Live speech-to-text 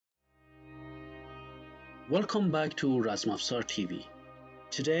Welcome back to Razmafzar TV.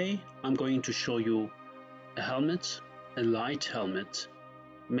 Today I'm going to show you a helmet, a light helmet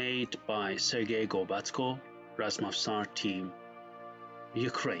made by Sergey Gorbatko, Razmafzar team,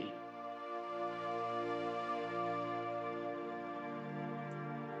 Ukraine.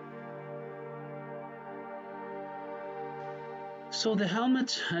 So the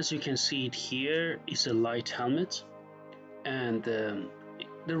helmet, as you can see it here, is a light helmet, and in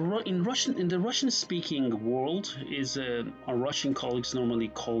the Russian-speaking world our Russian colleagues normally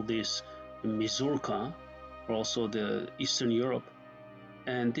call this misurka, or also the Eastern Europe.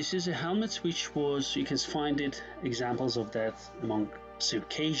 And this is a helmet which was, you can find it examples of that among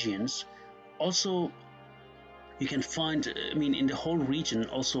Circassians. Also, you can find, in the whole region,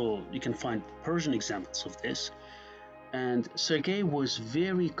 also you can find Persian examples of this. And Sergey was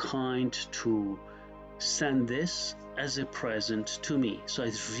very kind to send this as a present to me, so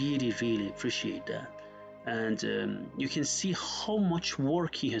I really appreciate that. And you can see how much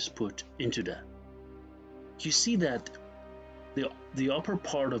work he has put into that. You see that the upper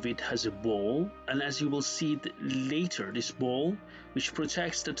part of it has a ball, and as you will see later, this ball which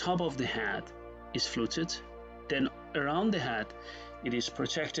protects the top of the hat is fluted. Then around the hat it is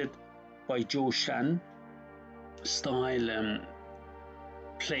protected by Joshan-style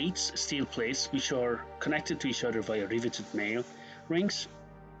plates, steel plates, which are connected to each other via riveted nail rings.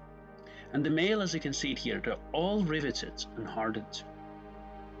 And the nail, as you can see it here, they're all riveted and hardened.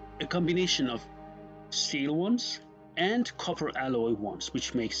 A combination of steel ones and copper alloy ones,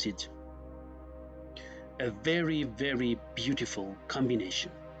 which makes it a very beautiful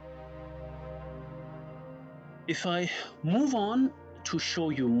combination. If I move on to show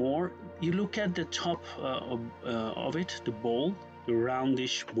you more, you look at the top of it, the ball, the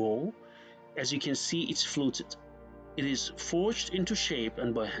roundish ball. As you can see, it's fluted. It is forged into shape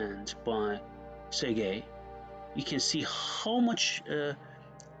and by hand by Sergey. You can see how much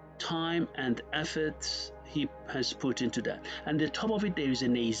time and effort he has put into that. And the top of it, there is a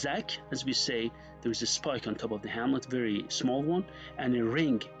neyzak, as we say. There is a spike on top of the helmet, very small one, and a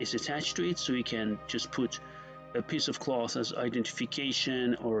ring is attached to it, so you can just put a piece of cloth as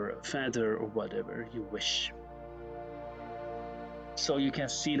identification, or a feather, or whatever you wish. So you can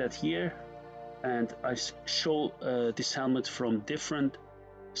see that here, and I show this helmet from different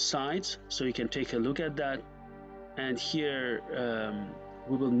sides, so you can take a look at that. And here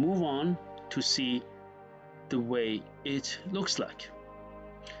we will move on to see the way it looks like.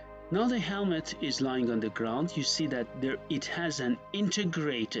 Now the helmet is lying on the ground. You see that it has an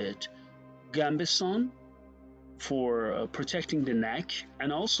integrated gambeson for protecting the neck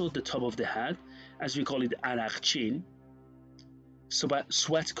and also the top of the head, as we call it arakchin,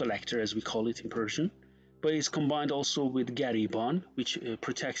 sweat collector as we call it in Persian, but it's combined also with gariban, which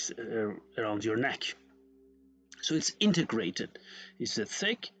protects around your neck. So it's integrated. It's a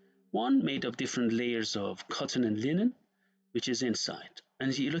thick one made of different layers of cotton and linen, which is inside.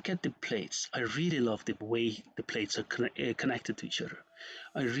 And you look at the plates. I really love the way the plates are connected to each other.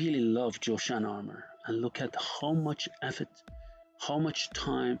 I really love Joshan armor, and look at how much effort, how much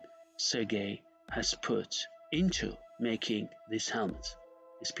time Sergey has put into making this helmet,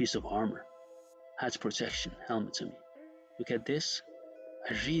 this piece of armor, hat protection helmet to me. Look at this.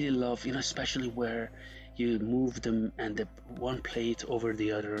 I really love, especially where you move them and the one plate over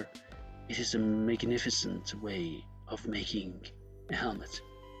the other. It is a magnificent way of making a helmet.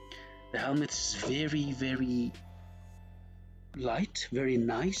 The helmet is very light, very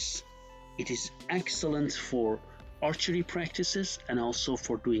nice. It is excellent for archery practices and also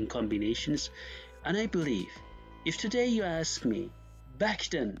for doing combinations. And I believe, if today you ask me, back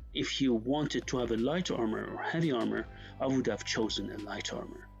then, if you wanted to have a light armor or heavy armor, I would have chosen a light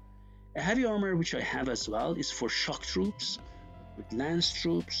armor. A heavy armor, which I have as well, is for shock troops, with lance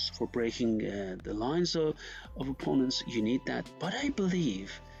troops, for breaking the lines of opponents. You need that. But I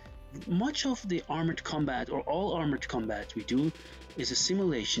believe much of the armored combat, or all armored combat we do, is a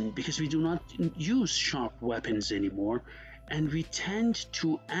simulation, because we do not use sharp weapons anymore, and we tend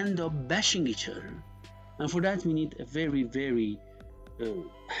to end up bashing each other. And for that we need a very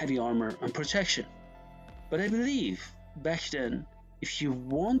heavy armor and protection. But I believe back then, if you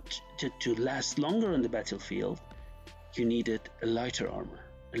wanted to last longer on the battlefield, you needed a lighter armor,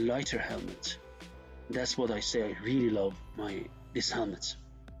 a lighter helmet. That's what I say. I really love this helmet,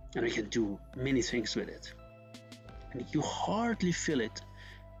 and I can do many things with it. And you hardly feel it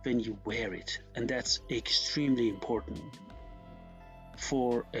when you wear it, and that's extremely important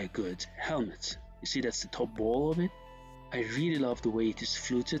for a good helmet. You see, that's the top ball of it. I really love the way it is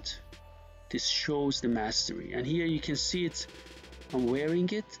fluted. This shows the mastery. And here you can see it. I'm wearing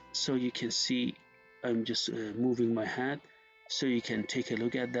it, so you can see I'm just moving my hand so you can take a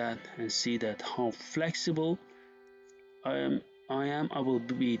look at that and see that how flexible I am. I will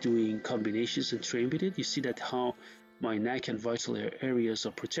be doing combinations and train with it. You see that how my neck and vital areas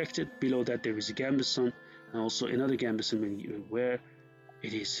are protected. Below that there is a gambeson and also another gambeson when you wear.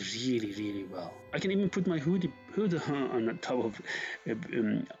 It is really well. I can even put my hood on the top of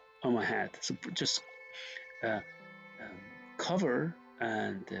on my head. So just uh, cover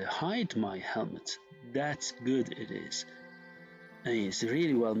and hide my helmet. That's good it is. And it's a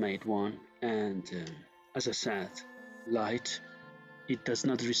really well made one, and as I said, light. It does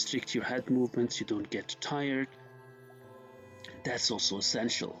not restrict your head movements, you don't get tired. That's also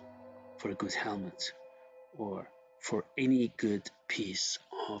essential for a good helmet or for any good piece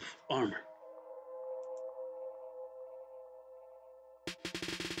of armor.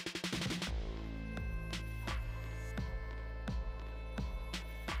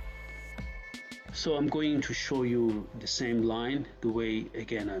 So I'm going to show you the same line, the way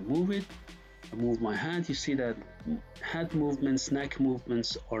again I move it. I move my hand, you see that head movements, neck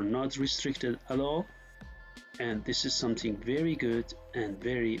movements are not restricted at all. And this is something very good and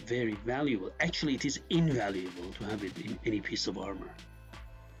very valuable. Actually, it is invaluable to have it in any piece of armor.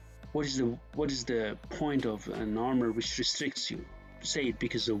 What is the point of an armor which restricts you? Say it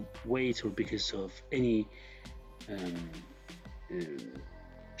because of weight or because of any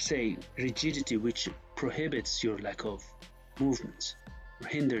say rigidity which prohibits your lack of movements or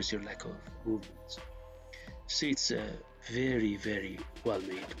hinders your lack of movements. So it's a very well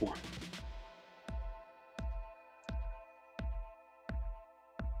made one.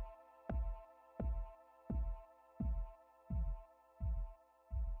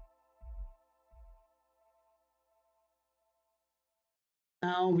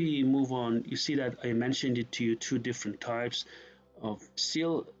 Now we move on. You see that I mentioned it to you, two different types of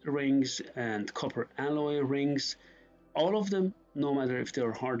steel rings and copper alloy rings. All of them, no matter if they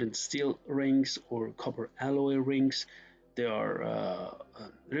are hardened steel rings or copper alloy rings, they are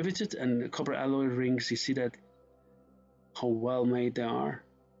riveted. And copper alloy rings, you see that how well made they are.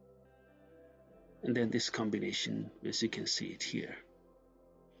 And then this combination, as you can see it here,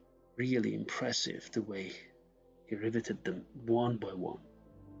 really impressive the way he riveted them one by one.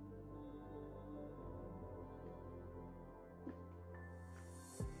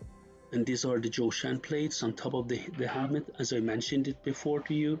 And these are the Joshan plates on top of the helmet, as I mentioned it before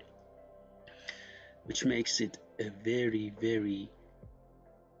to you, which makes it a very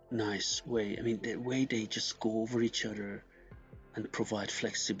nice way. I mean, the way they just go over each other and provide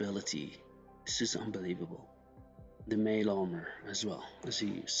flexibility, this is unbelievable. The mail armor as well, as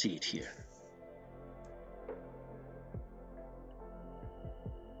you see it here.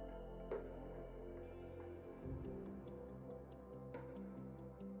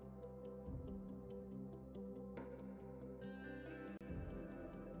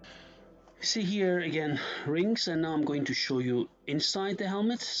 See here again, rings, and now I'm going to show you inside the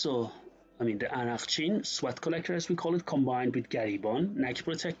helmet. So, I mean the anarchin, sweat collector as we call it, combined with garibon, neck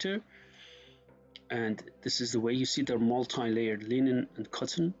protector. And this is the way you see they're multi-layered linen and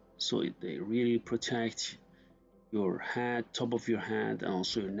cotton, so they really protect your head, top of your head, and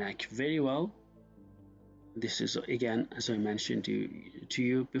also your neck very well. This is again, as I mentioned to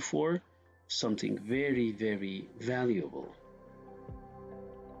you before, something very valuable,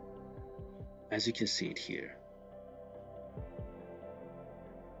 as you can see it here.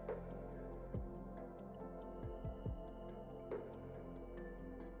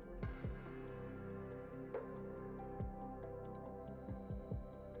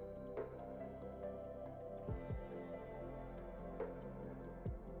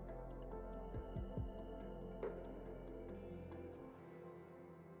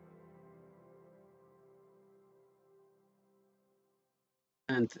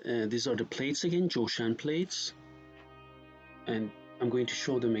 And these are the plates again, Joshan plates. And I'm going to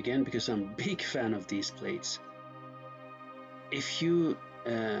show them again because I'm a big fan of these plates. If you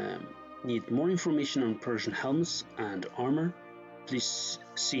need more information on Persian helmets and armor, please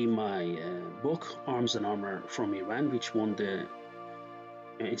see my book, Arms and Armor from Iran, which won the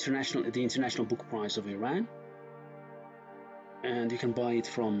International Book Prize of Iran. And you can buy it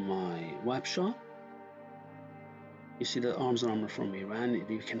from my web shop. You see the Arms and Armor from Iran.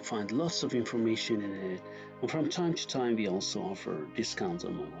 You can find lots of information in it. And from time to time, we also offer discounts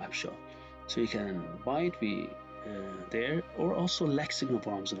on my web shop. So you can buy it there, or also Lexicon of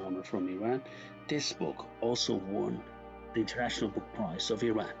Arms and Armor from Iran. This book also won the International Book Prize of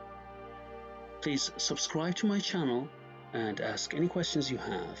Iran. Please subscribe to my channel and ask any questions you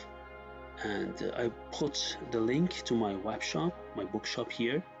have. And I put the link to my web shop, my bookshop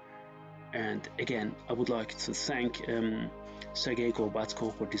here. And again, I would like to thank Sergey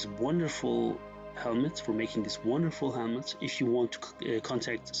Gorbatko for this wonderful helmet, for making this wonderful helmet. If you want to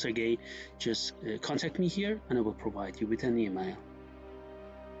contact Sergey, just contact me here and I will provide you with an email.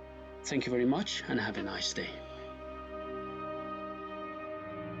 Thank you very much and have a nice day.